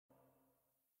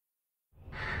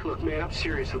Look, man, I'm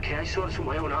serious, okay? I saw this with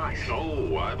my own eyes.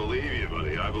 Oh, I believe you,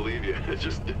 buddy. I believe you.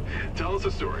 Just tell us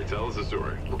a story. Tell us a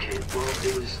story. Okay, well,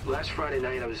 it was last Friday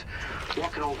night. I was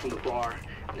walking home from the bar,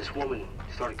 and this woman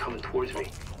started coming towards me.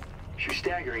 She was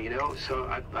staggering, you know, so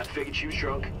I figured she was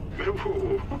drunk.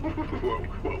 Whoa,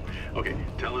 whoa. Okay,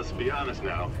 tell us, be honest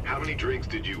now. How many drinks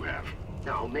did you have?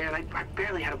 No, man, I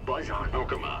barely had a buzz on. Oh,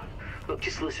 come on. Look,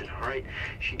 just listen, all right?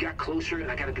 She got closer,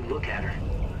 and I got a good look at her.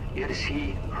 You had to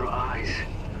see her eyes,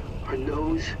 her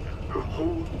nose, her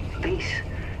whole face.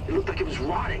 It looked like it was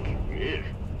rotting. Yeah.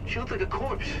 She looked like a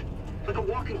corpse. Like a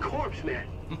walking corpse, man.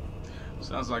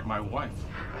 Sounds like my wife.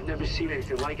 I've never seen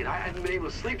anything like it. I haven't been able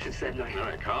to sleep since that night. All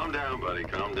right, calm down, buddy.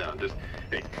 Calm down. Just,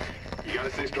 hey, you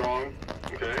gotta stay strong,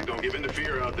 okay? Don't give in to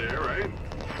fear out there, right?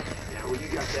 Yeah, well, you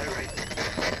got that right.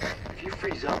 If you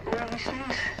freeze up around these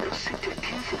things, they'll sink their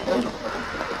teeth in you.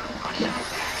 I saw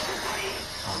somebody.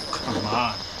 Oh, come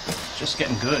on. It's just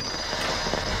getting good.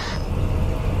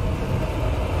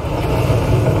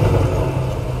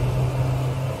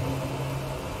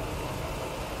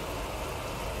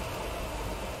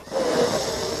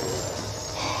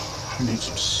 I need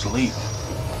some sleep.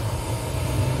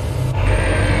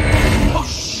 Oh,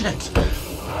 shit!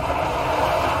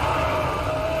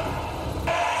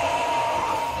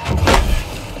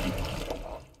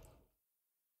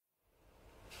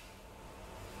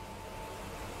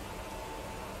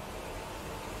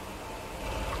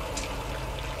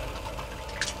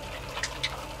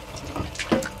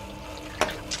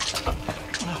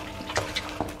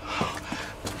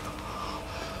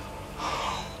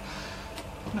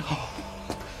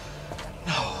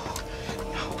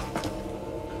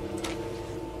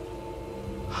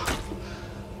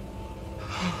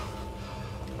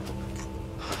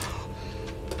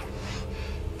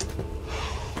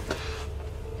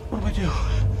 What do I do?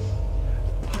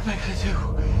 What am I gonna do?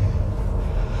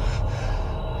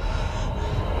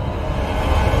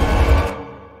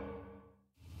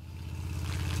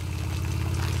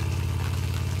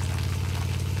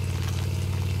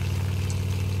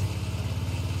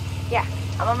 Yeah,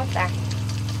 I'm almost there.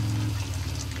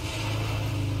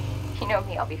 You know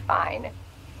me, I'll be fine.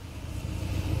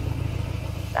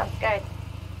 Sounds good.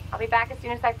 I'll be back as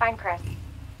soon as I find Chris.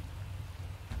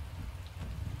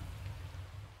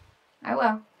 I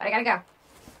will, but I gotta go.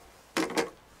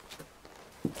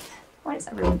 Why does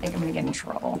everyone think I'm gonna get in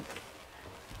trouble?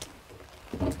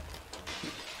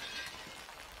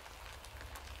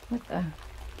 What the?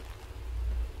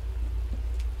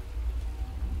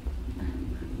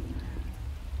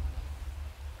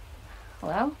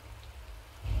 Hello?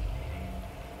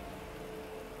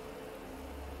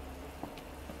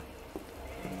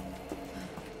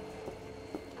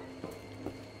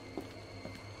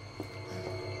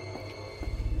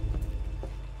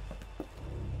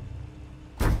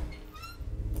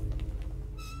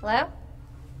 Hello?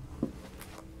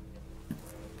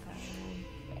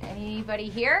 Anybody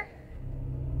here?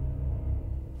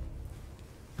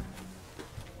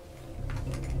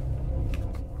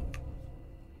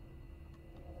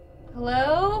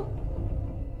 Hello?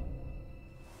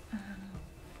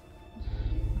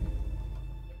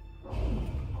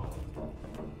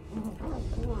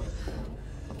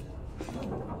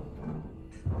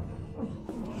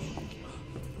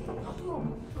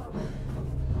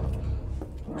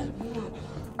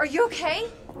 Are you okay?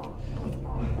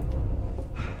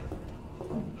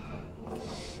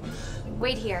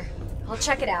 Wait here. I'll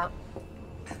check it out.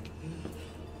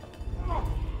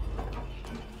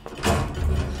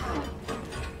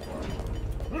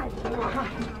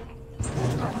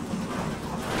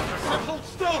 Hold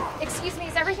still! Excuse me,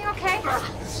 is everything okay?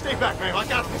 Stay back, ma'am. I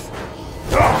got this.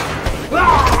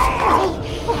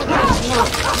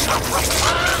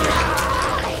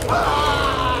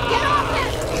 Get off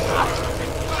him!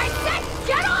 I said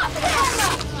get off him!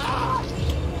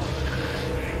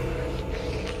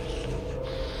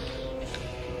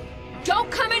 Don't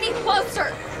come any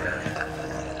closer!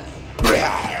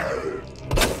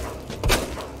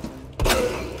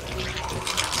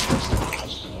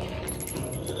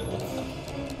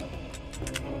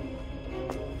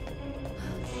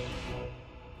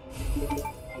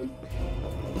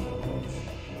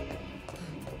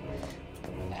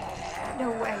 No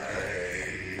way.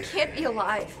 Can't be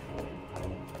alive.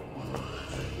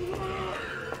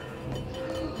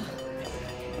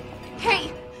 Hey!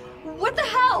 What the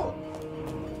hell?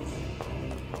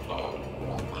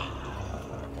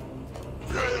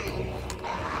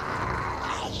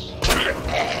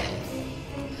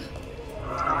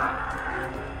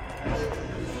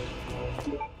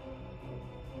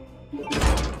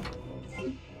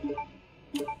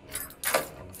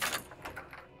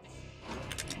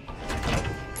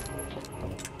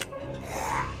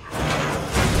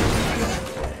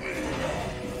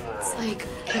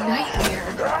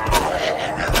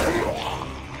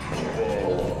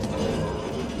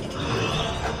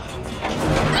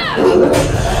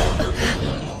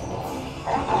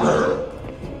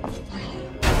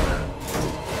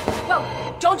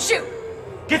 Whoa! Don't shoot!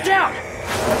 Get down!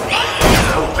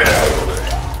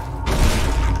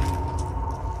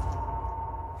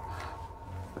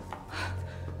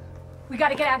 We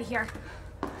gotta get out of here.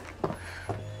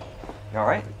 You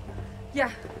alright? Yeah,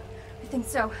 I think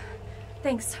so.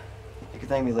 Thanks. You can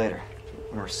thank me later,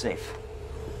 when we're safe.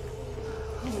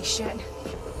 Holy shit.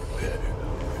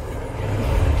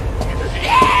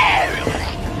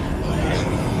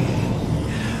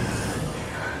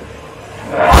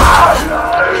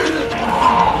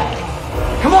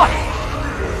 Come on!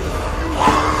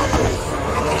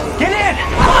 Get in!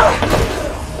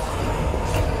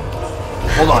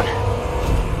 Hold on.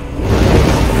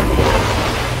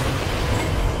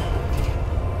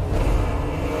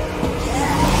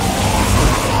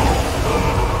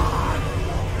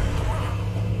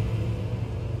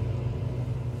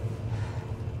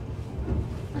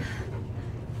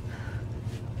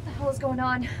 What the hell is going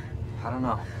on? I don't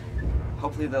know.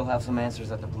 Hopefully they'll have some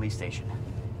answers at the police station.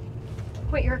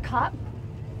 Wait, you're a cop?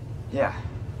 Yeah,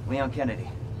 Leon Kennedy.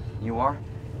 You are?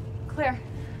 Claire.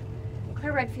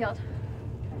 Claire Redfield.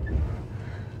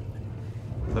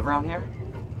 Live around here?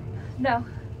 No.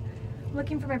 I'm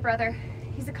looking for my brother.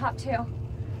 He's a cop too.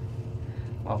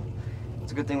 Well,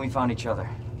 it's a good thing we found each other.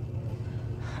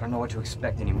 I don't know what to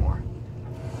expect anymore.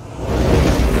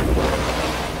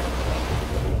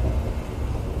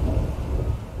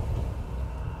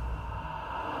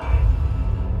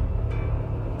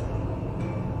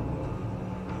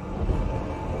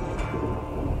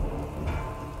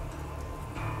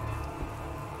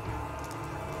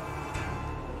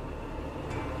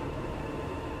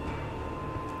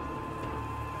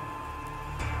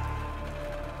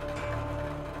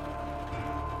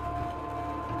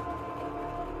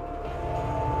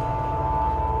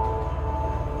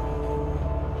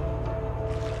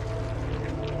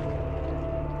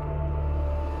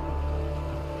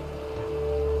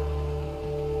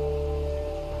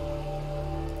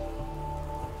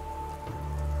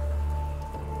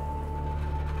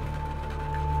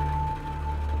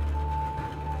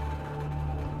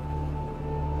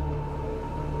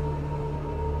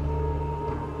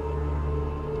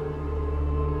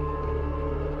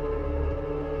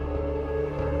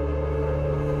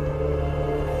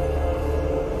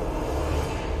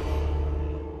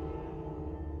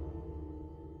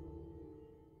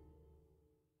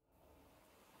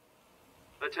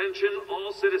 Attention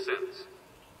all citizens.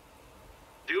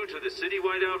 Due to the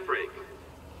citywide outbreak,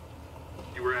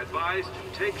 you are advised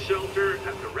to take shelter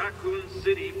at the Raccoon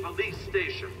City Police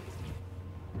Station.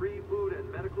 Free food and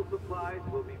medical supplies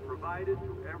will be provided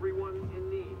to everyone in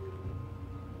need.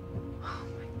 Oh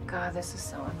my god, this is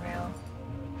so unreal.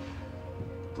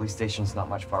 Police station's not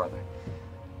much farther.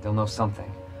 They'll know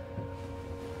something.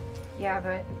 Yeah,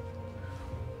 but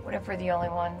what if we're the only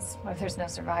ones? What if there's no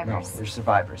survivors? No, there's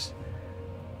survivors.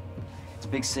 It's a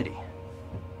big city.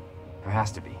 There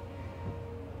has to be.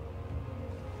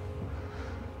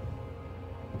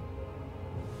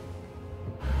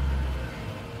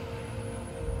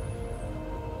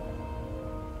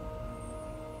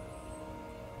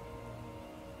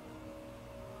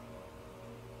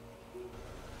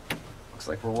 Looks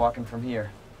like we're walking from here.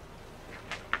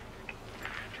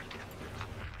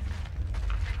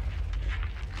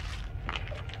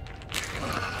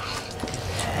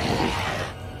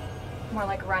 More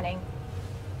like running.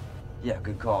 Yeah,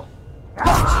 good call. Leon,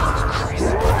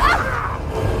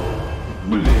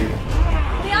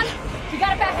 you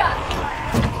gotta back up.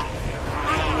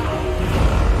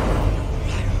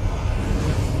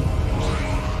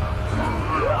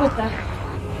 What the?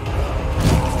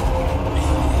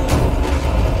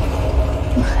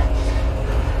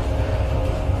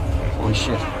 Holy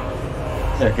shit.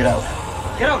 There, get out.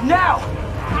 Get out now!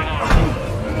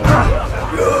 I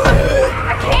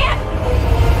can't!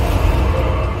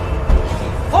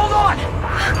 Hold on!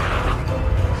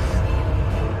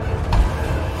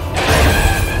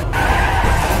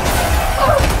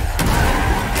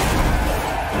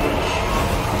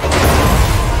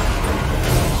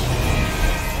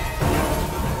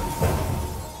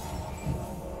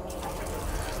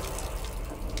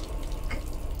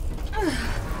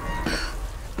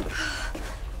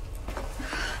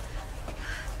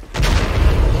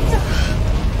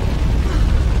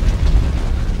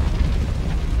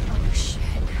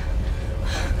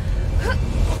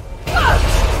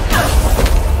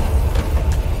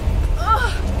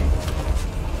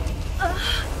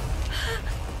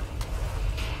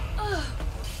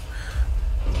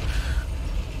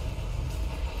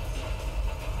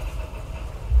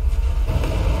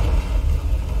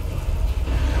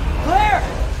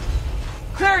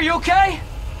 Are you okay?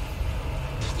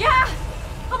 Yeah,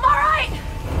 I'm all right.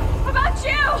 How about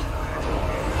you?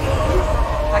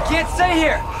 I can't stay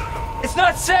here. It's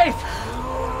not safe.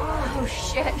 Oh,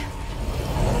 shit.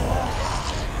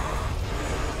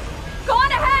 Go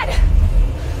on ahead.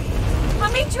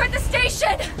 I'll meet you at the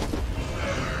station.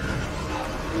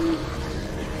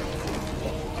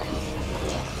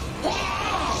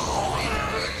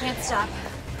 Can't stop.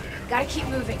 Gotta keep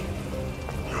moving.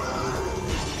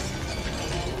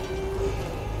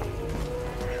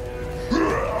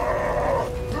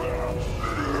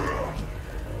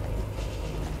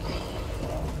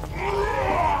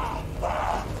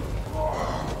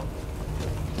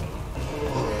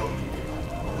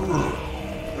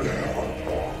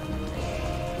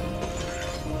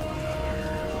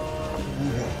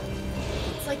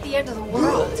 It's like the end of the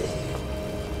world.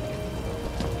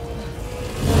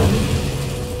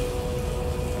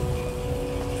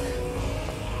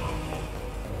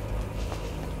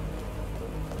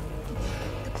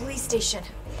 The police station.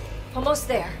 Almost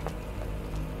there.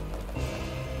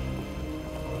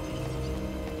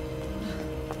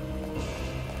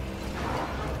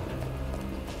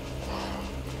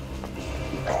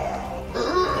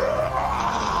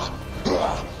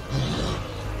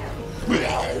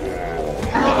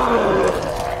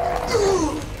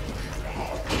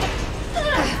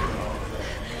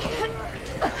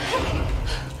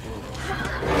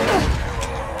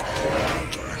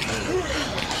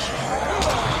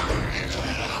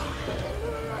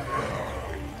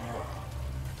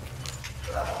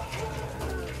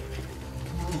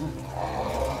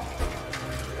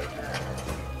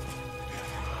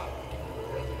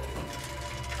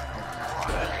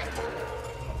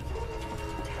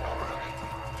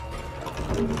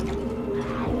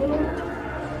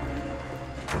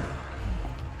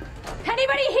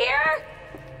 Anybody here?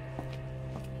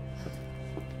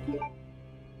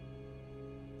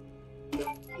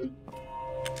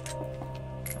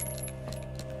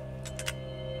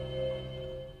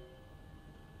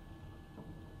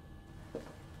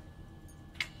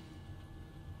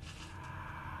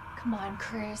 Come on,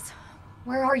 Chris.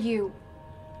 Where are you?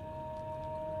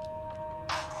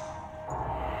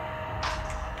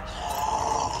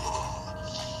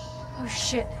 Oh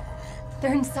shit.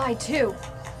 They're inside too.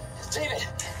 David,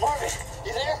 Marvin,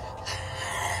 you there?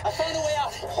 I found a way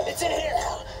out. It's in here.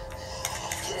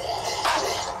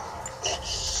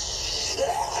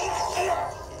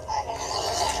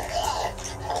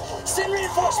 Send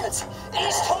reinforcements.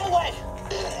 East hallway.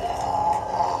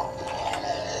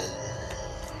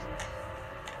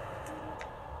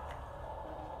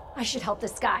 I should help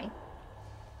this guy.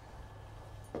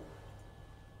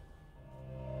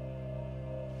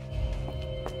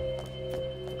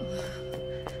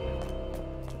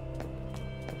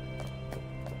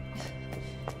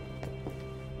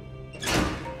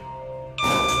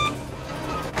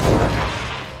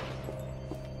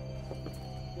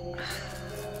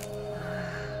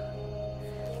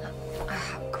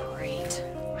 Great.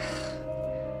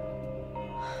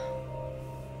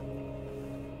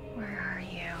 Where are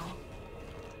you?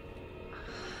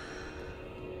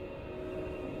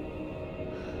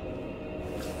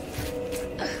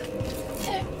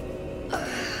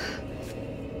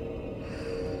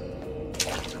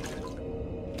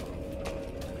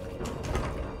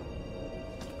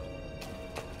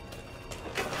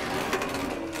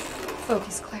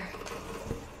 Focus, Claire.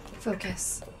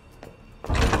 Focus.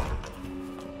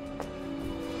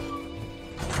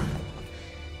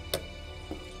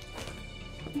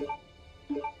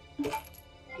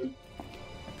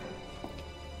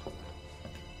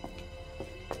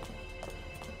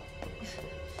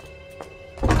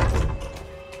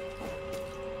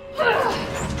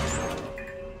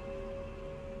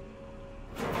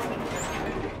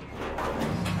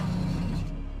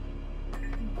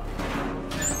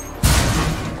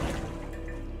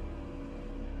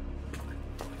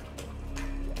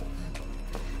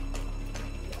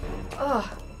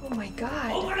 Oh my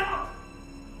God. Open up!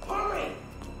 Hurry!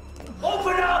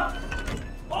 Open up!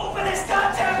 Open this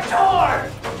goddamn door!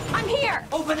 I'm here!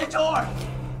 Open the door!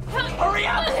 Hurry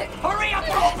up! Hurry up!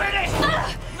 Open it!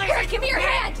 Here, give me your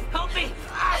hand! Help me!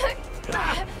 Hold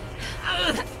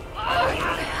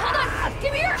on!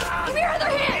 Give me your other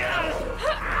hand!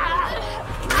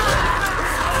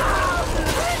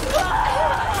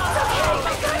 It's okay,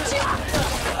 I got you!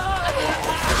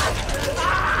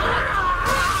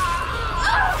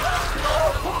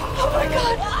 Oh my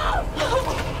God!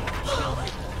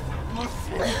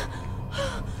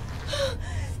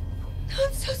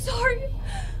 I'm so sorry.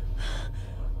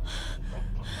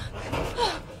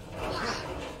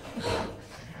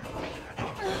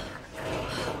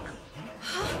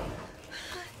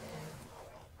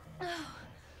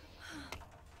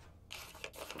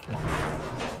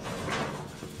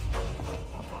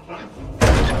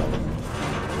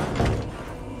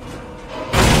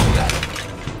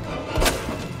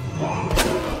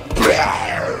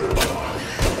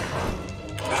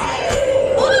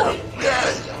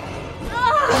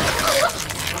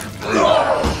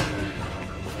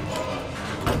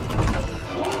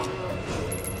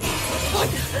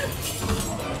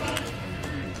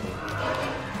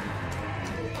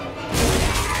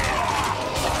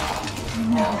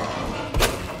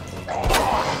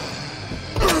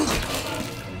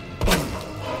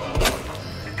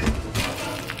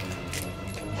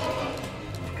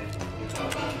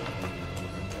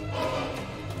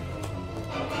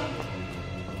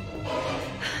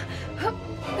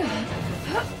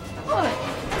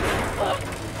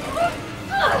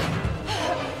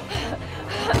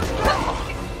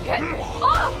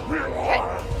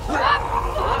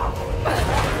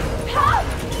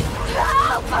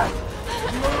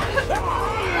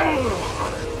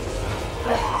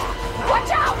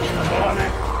 Watch out!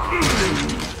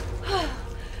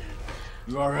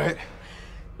 You all right?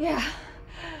 Yeah.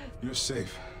 You're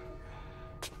safe.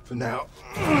 For now.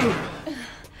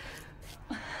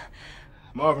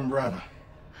 Marvin Branagh.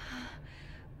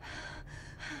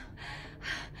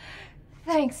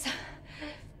 Thanks.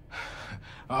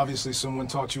 Obviously someone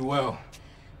taught you well.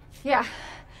 Yeah.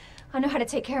 I know how to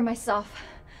take care of myself.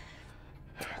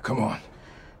 Come on.